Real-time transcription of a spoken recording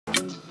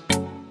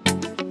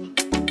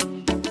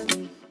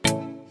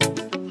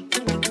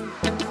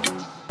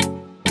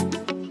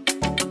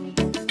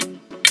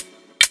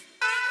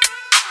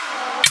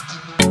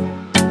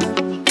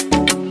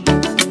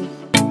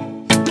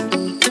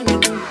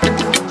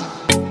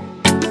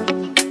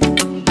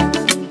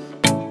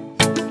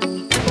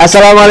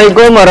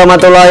Assalamualaikum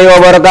warahmatullahi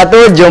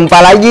wabarakatuh.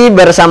 Jumpa lagi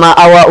bersama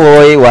awak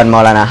Wan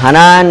Maulana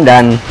Hanan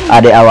dan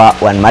adek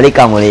awak Wan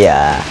Malika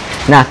Mulia.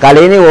 Nah,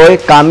 kali ini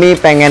kami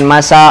pengen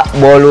masak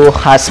bolu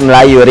khas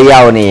Melayu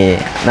Riau nih.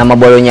 Nama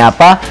bolunya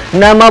apa?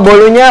 Nama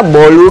bolunya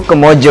Bolu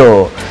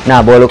Kemojo.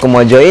 Nah, Bolu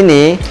Kemojo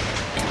ini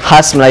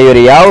khas Melayu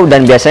Riau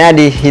dan biasanya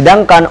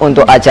dihidangkan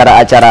untuk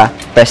acara-acara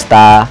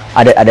pesta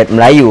adat-adat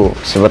Melayu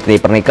seperti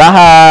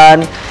pernikahan,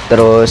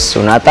 terus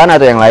sunatan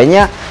atau yang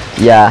lainnya.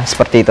 Ya,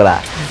 seperti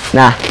itulah.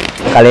 Nah,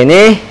 kali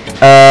ini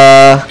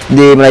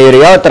di Melayu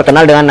Riau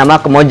terkenal dengan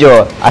nama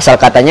Kemojo. Asal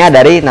katanya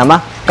dari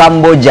nama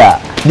Kamboja.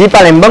 Di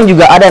Palembang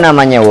juga ada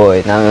namanya,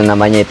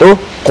 namanya itu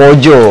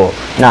Kojo.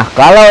 Nah,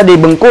 kalau di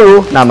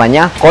Bengkulu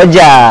namanya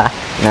Koja.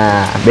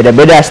 Nah,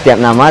 beda-beda setiap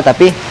nama,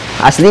 tapi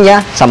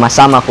aslinya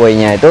sama-sama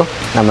kuenya itu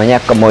namanya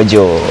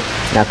Kemojo.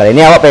 Nah, kali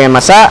ini awak pengen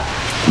masak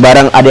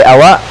bareng adik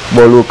awak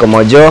Bolu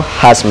Kemojo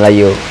khas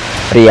Melayu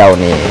Riau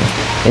nih.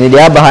 Ini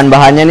dia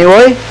bahan-bahannya nih,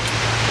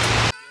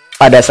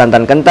 Ada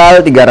santan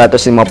kental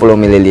 350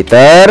 ml,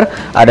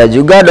 ada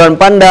juga daun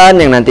pandan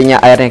yang nantinya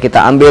airnya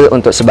kita ambil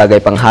untuk sebagai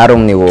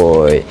pengharum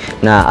nih,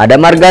 Nah, ada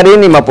margarin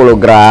 50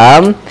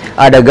 gram,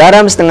 ada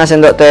garam setengah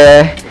sendok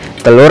teh,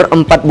 telur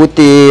 4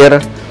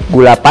 butir,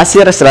 gula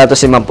pasir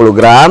 150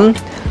 gram,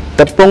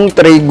 tepung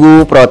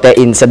terigu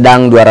protein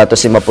sedang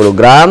 250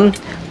 gram.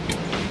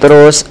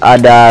 Terus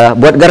ada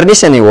buat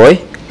garnisnya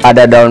nih,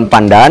 ada daun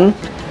pandan,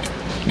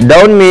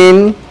 daun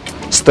mint,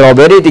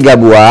 stroberi 3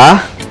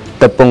 buah,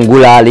 tepung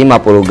gula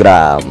 50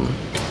 gram.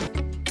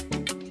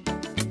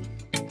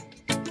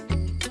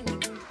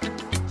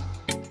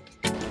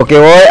 Oke,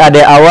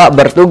 adek awak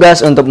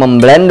bertugas untuk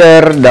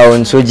memblender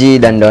daun suji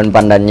dan daun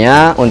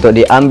pandannya untuk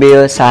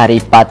diambil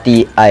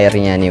saripati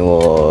airnya nih,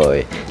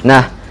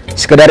 Nah,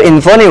 sekedar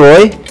info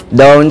nih,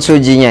 daun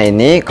sujinya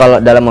ini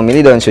kalau dalam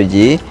memilih daun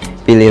suji,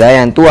 pilihlah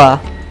yang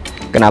tua.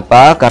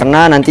 Kenapa?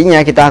 Karena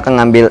nantinya kita akan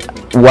ngambil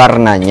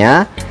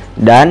warnanya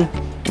dan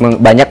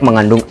banyak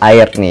mengandung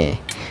air nih.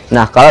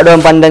 Nah, kalau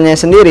daun pandannya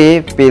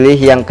sendiri, pilih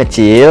yang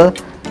kecil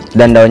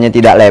dan daunnya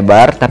tidak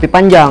lebar tapi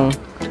panjang.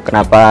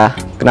 Kenapa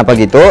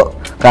gitu?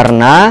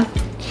 Karena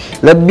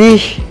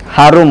lebih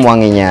harum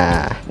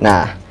wanginya.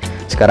 Nah,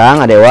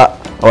 sekarang ada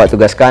awak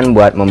tugaskan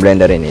buat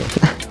memblender ini.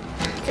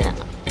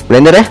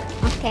 Blender ya?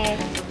 Oke.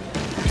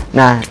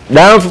 Nah,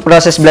 dalam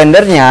proses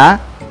blendernya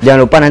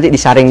jangan lupa nanti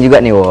disaring juga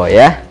nih,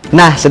 ya.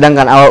 Nah,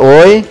 sedangkan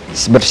awak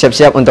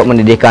bersiap-siap untuk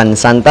mendidihkan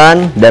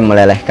santan dan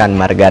melelehkan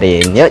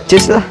margarin. Yuk,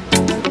 cus lah.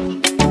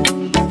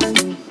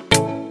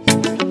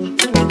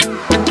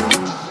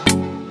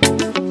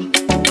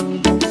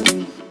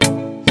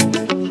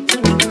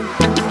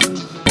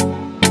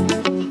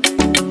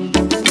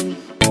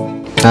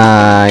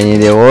 Nah,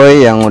 ini dia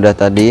yang udah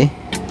tadi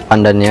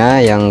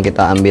pandannya yang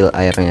kita ambil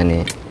airnya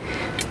nih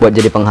buat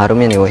jadi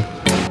pengharumnya nih,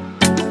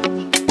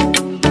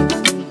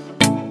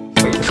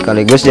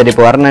 sekaligus jadi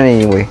pewarna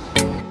nih,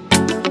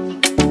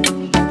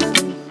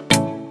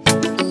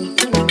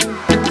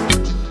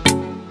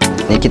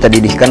 Ini kita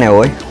didihkan ya,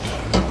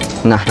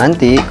 Nah,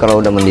 nanti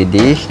kalau udah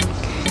mendidih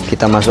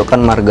kita masukkan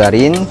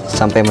margarin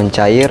sampai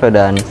mencair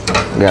dan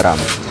garam.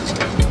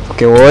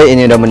 Oke,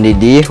 ini udah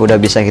mendidih, udah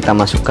bisa kita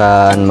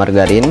masukkan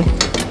margarin.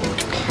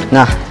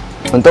 Nah,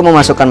 untuk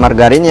memasukkan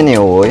margarinnya nih,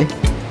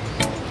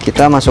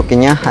 kita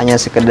masukinnya hanya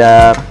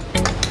sekedar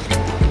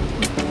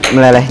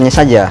melelehnya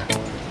saja,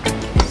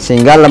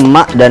 sehingga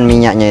lemak dan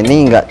minyaknya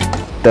ini enggak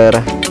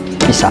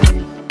terpisah.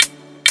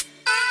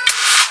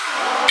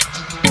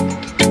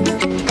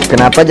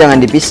 Kenapa jangan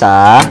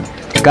dipisah?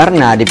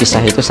 Karena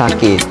dipisah itu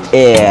sakit.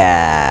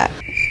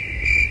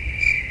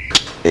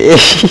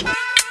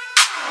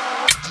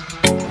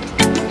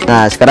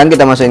 Nah, sekarang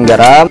kita masukin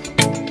garam.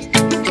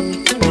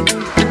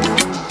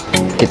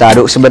 Kita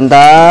aduk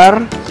sebentar,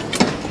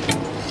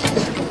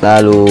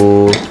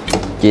 lalu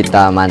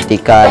kita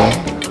matikan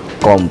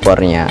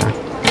kompornya.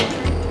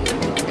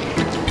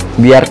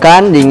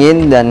 Biarkan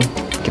dingin dan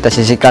kita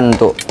sisihkan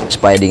untuk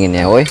supaya dingin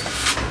ya,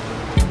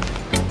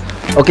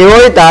 Oke,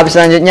 tahap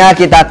selanjutnya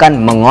kita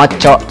akan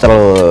mengocok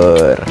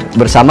telur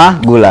bersama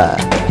gula.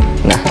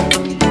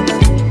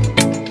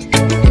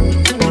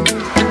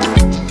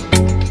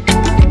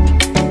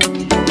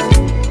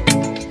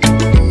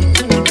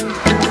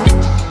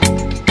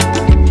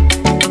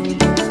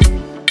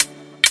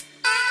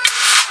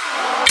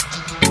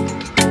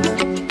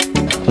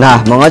 Nah,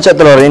 mengocok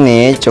telur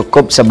ini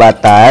cukup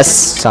sebatas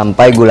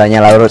sampai gulanya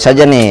larut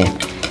saja nih.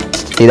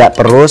 Tidak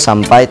perlu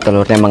sampai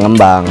telurnya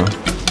mengembang.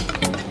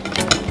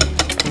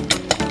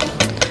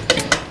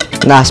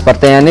 Nah,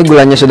 sepertinya ini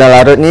gulanya sudah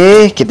larut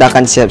nih. Kita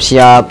akan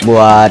siap-siap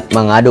buat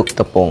mengaduk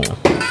tepung.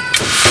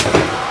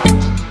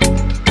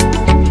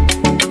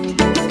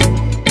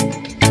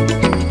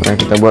 Nah,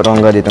 kita buat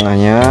rongga di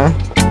tengahnya.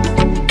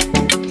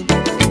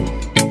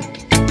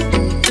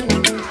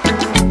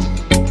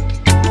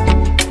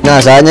 Nah,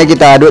 saatnya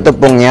kita aduk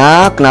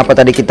tepungnya. Kenapa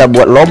tadi kita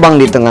buat lubang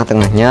di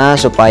tengah-tengahnya?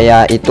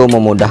 Supaya itu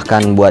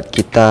memudahkan buat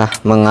kita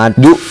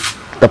mengaduk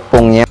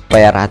tepungnya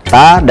supaya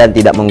rata dan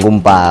tidak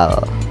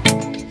menggumpal.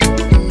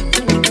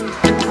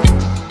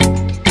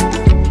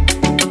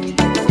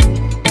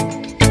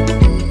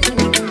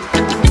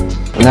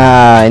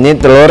 Nah, ini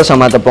telur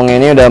sama tepung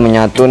ini udah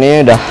menyatu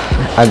nih, udah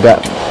agak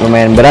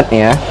lumayan berat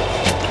nih ya.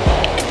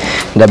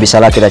 Udah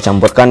bisalah kita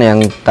campurkan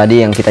yang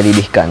tadi yang kita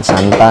didihkan,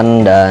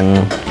 santan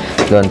dan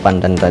daun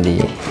pandan tadi.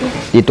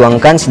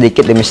 Dituangkan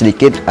sedikit demi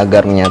sedikit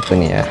agar menyatu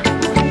nih ya.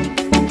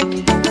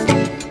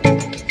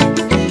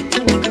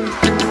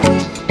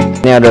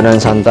 Ini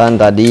adonan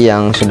santan tadi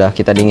yang sudah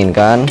kita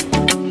dinginkan.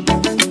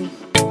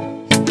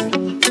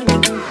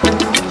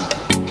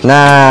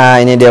 Nah,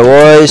 ini dia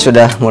woi,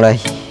 sudah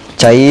mulai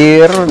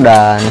cair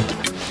dan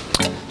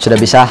sudah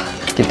bisa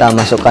kita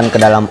masukkan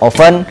ke dalam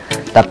oven.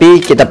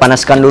 Tapi kita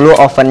panaskan dulu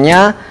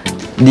ovennya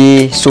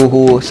di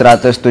suhu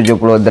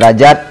 170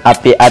 derajat,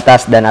 api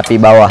atas dan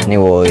api bawah nih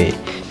woi.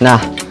 Nah,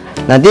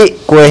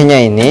 nanti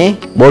kuenya ini,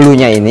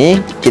 bolunya ini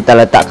kita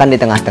letakkan di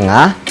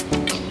tengah-tengah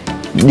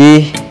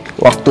di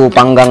waktu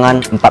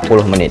panggangan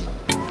 40 menit.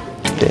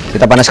 Oke,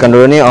 kita panaskan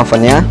dulu nih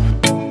ovennya.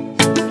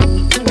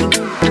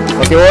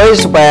 Oke woi,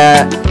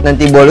 supaya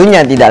nanti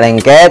bolunya tidak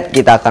lengket,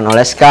 kita akan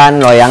oleskan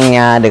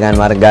loyangnya dengan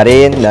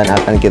margarin dan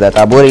akan kita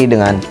taburi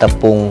dengan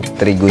tepung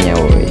terigunya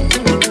woi.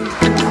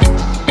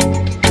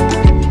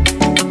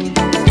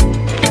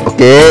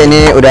 Oke,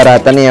 ini udah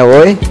rata nih ya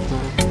woi.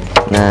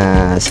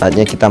 Nah,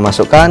 saatnya kita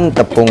masukkan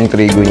tepung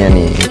terigunya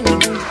nih.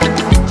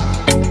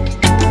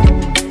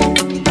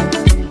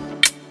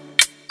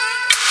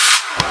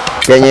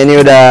 Kayaknya ini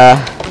udah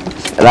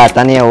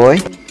rata nih ya woi.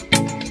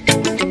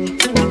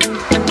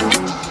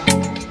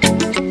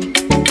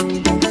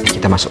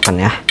 Kita masukkan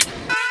ya.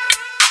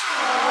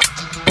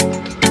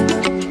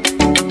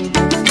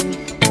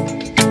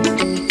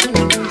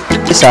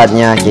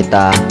 Saatnya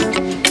kita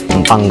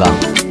mempanggang.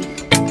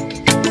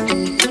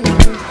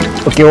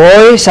 Oke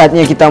woi,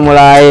 saatnya kita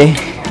mulai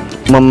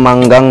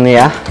memanggang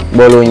nih ya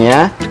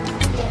bolunya.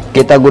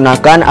 Kita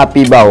gunakan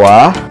api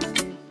bawah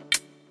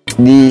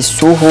di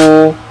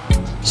suhu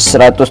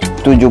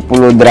 170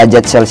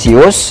 derajat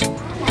Celcius.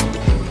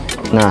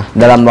 Nah,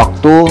 dalam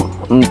waktu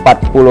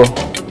 40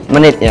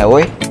 menit ya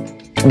woi.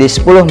 Di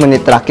 10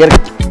 menit terakhir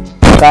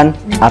kan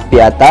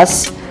api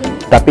atas,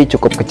 tapi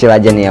cukup kecil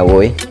aja nih ya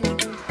woi.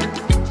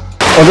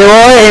 Oke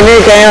woi, ini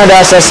kayaknya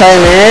udah selesai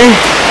nih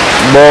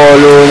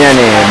bolunya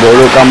nih,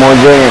 bolu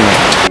kemojonya nih.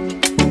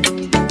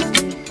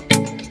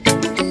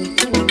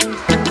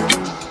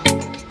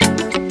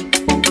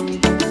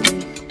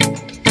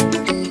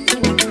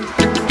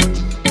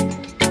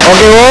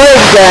 Oke woi,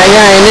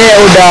 kayaknya ini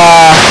udah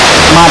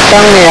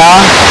matang nih ya,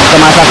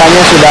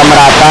 kemasakannya sudah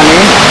merata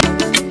nih.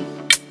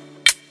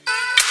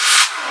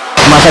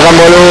 Masakan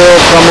bolu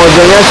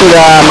kemojonya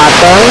sudah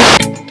matang.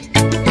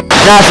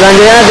 Nah,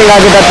 selanjutnya tinggal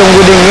kita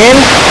tunggu dingin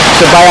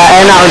supaya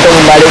enak untuk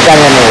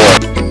membalikannya nih.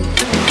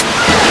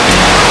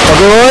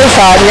 Oke,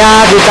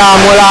 saatnya kita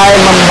mulai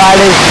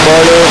membalik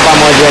bolu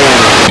kemojonya.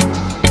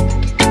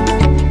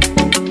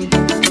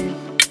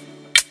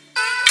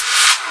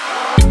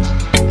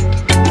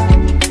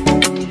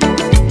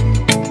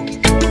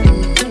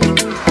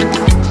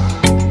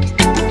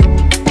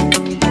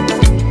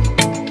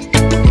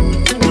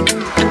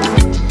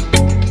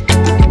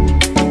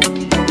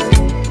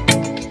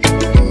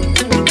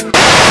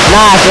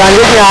 Nah,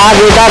 selanjutnya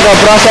kita ke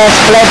proses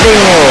plating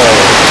nih.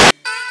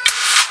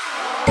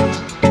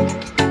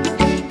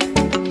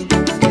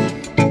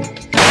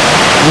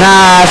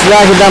 Nah,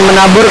 setelah kita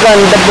menaburkan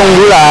tepung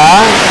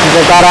gula,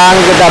 sekarang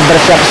kita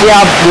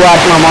bersiap-siap buat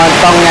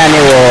memotongnya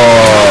nih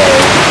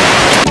woi.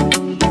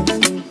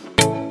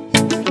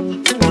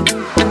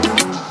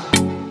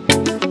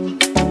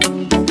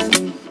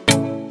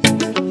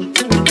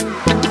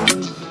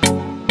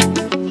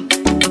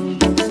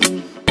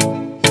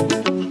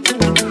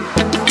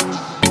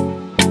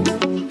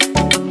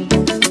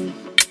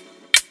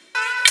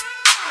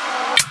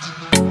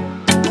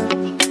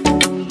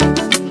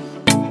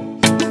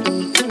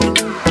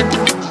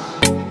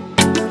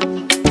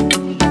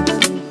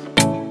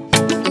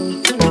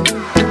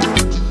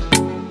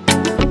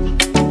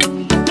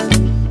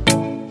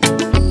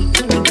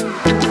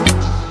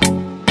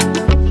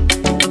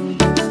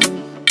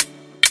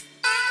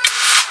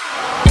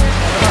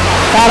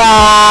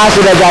 Cara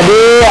sudah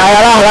jadi,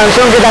 ayolah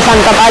langsung kita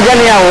santap aja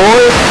nih ya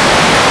woi.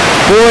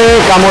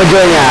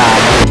 Kemojonya.